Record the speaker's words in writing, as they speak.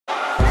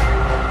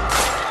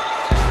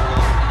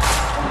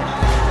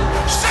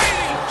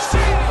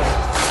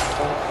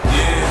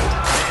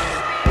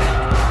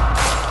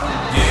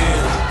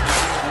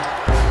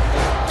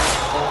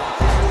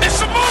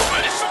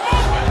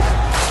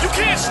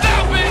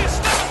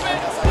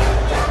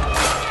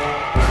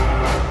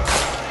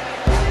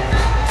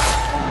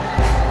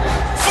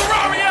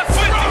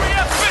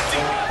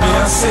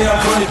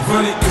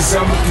100, cause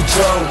I'm in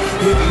control.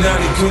 Hitting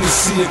 90, couldn't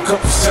see a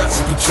couple shots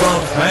of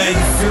Patron. I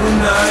ain't feeling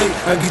night,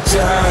 I get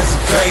your high as a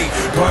kite.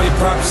 Party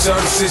poppin',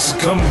 shawty said she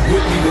coming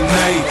with me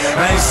tonight.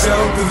 I ain't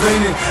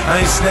self-leaning,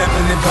 I ain't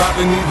snapping and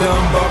popping either.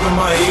 I'm bobbing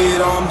my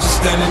head, or I'm just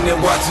standing there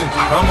watching.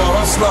 I'm a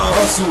hustler, I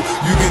hustle,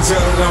 you can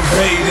tell that I'm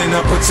paid, and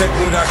I protect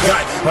what I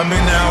got. I'm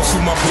in the house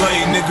with my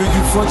blade, nigga,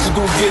 you front, you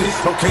gon' get it.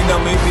 Okay, now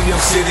maybe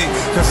I'm sitting,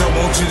 cause I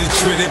want you to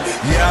treat it.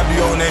 Yeah, I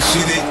be on that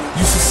shit it.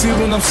 You should see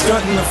when I'm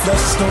stunting, the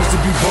flash stones to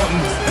be button.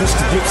 Push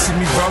the whip, see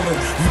me rollin',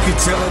 you can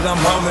tell that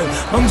I'm humming.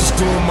 I'm just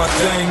doing my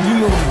thing,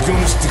 you know the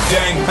units, the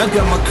gang. I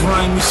got my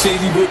crime, you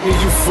shady with me,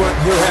 you front,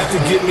 you'll have to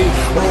get me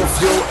off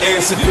your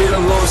ass. If it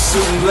a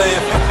lawsuit and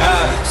laugh,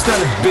 it's not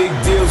a big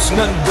deal, it's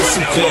nothing but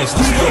some cash.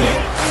 Let's go.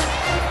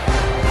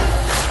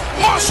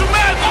 Marshall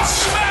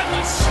Madness.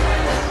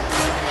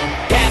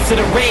 To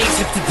the rage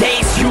of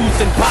today's youth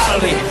and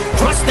bottle it.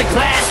 Crush the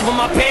glass with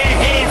my bare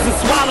hands and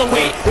swallow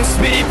it, and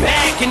spit it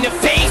back in the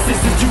faces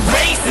of you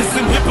racists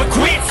and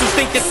hypocrites who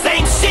think the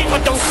same shit but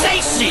don't say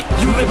shit.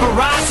 You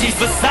Liberace's,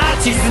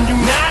 Versace's, and you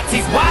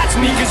Nazis. Watch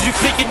me cause you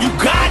thinking you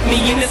got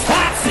me in this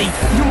hot seat.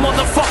 You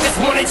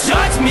motherfuckers wanna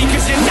judge me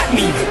cause you're not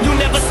me.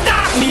 You'll never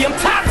stop me, I'm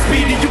top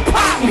speed and you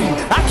pop me.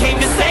 I came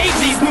to save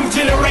these new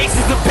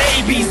generations of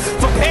babies,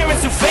 for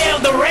parents who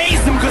failed to raise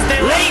them cause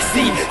they're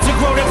lazy, to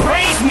grow to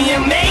praise me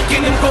and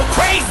making them go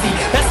crazy.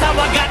 That's how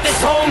I got this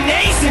whole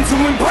nation to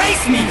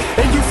embrace me.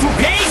 And you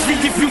fugazi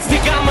if you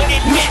think I'ma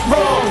admit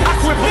wrong. I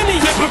grip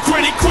any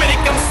hypocritic critic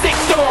I'm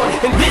sicked on.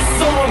 And this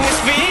song is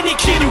for any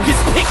kid who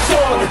gets picked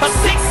on. A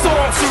sick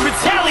song to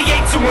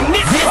retaliate to a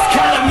this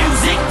kind of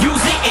music,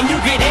 use it and you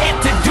get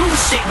amped to do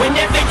shit.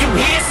 Whenever you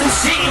hear some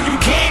shit and you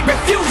can't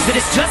refuse it,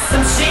 it's just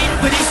some shit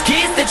for these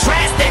kids that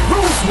trash that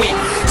rules with.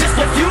 Just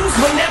refuse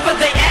whenever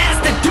they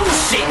ask to do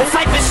shit. The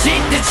type of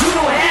shit that you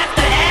don't have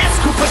to ask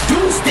who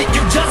produced it,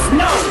 you just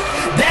know.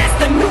 That's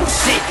the new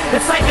shit, the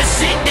type of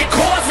shit that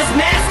causes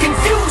mass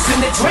confusion.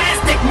 The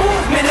drastic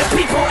movement of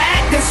people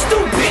acting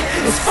stupid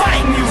is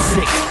fight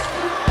music.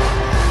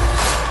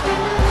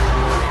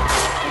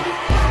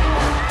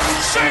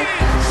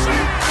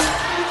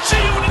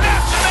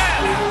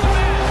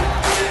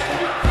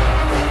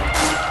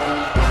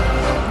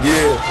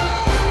 Yeah,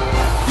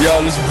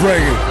 y'all, let's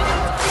bring it.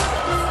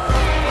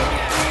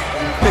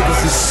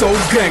 Niggas is so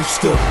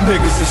gangster,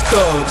 niggas is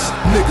thugs.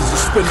 Niggas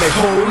will spend their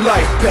whole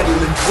life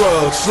peddling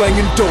drugs,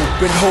 slanging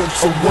dope in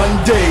hopes of one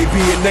day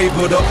being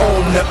able to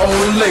own their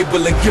own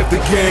label and give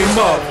the game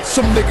up.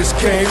 Some niggas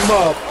came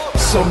up,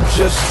 some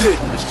just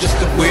didn't. It's just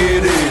the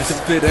way it is.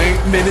 If it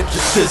ain't meant, it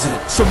just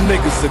isn't. Some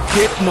niggas will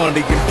get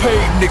money and pay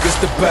niggas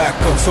to back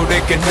them so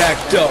they can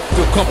act up,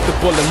 feel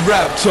comfortable and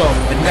rap tough,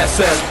 and that's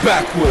ass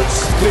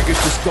backwards.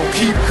 Niggas just gon'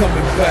 keep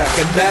coming back,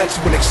 and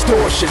that's when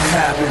extortion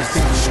happens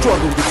and you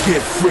struggle to get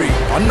free.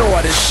 I know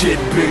how this shit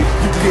be.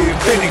 You give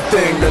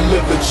anything to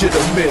live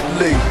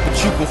legitimately, but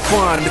you gon'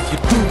 find if you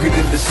do get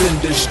in this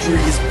industry,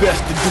 it's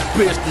best to do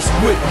business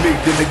with me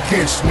than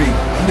against me.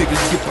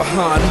 Niggas get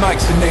behind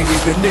mics and ain't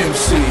even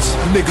MCs.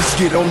 Niggas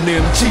get on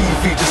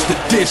MTV just to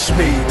diss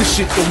me. This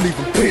shit don't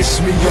even piss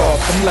me off.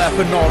 I'm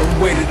laughing all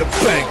the way to the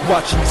bank,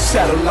 watching the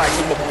satellite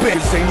on my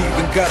Benz. Ain't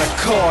even got a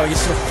car, you're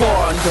so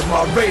far under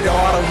my radar,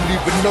 I don't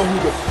even know who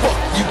the fuck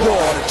you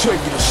are to tell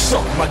you to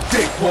suck my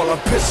dick while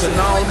I'm pissing.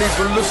 I don't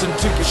even listen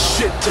to your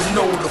shit to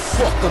know who the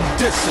fuck I'm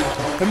dissing.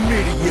 The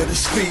media that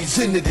speeds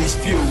into these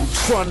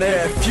views, trying to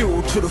add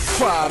fuel to the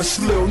fire. This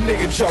little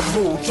nigga Ja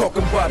Rule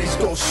talking about he's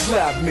gon'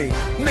 slap me.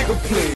 Nigga please.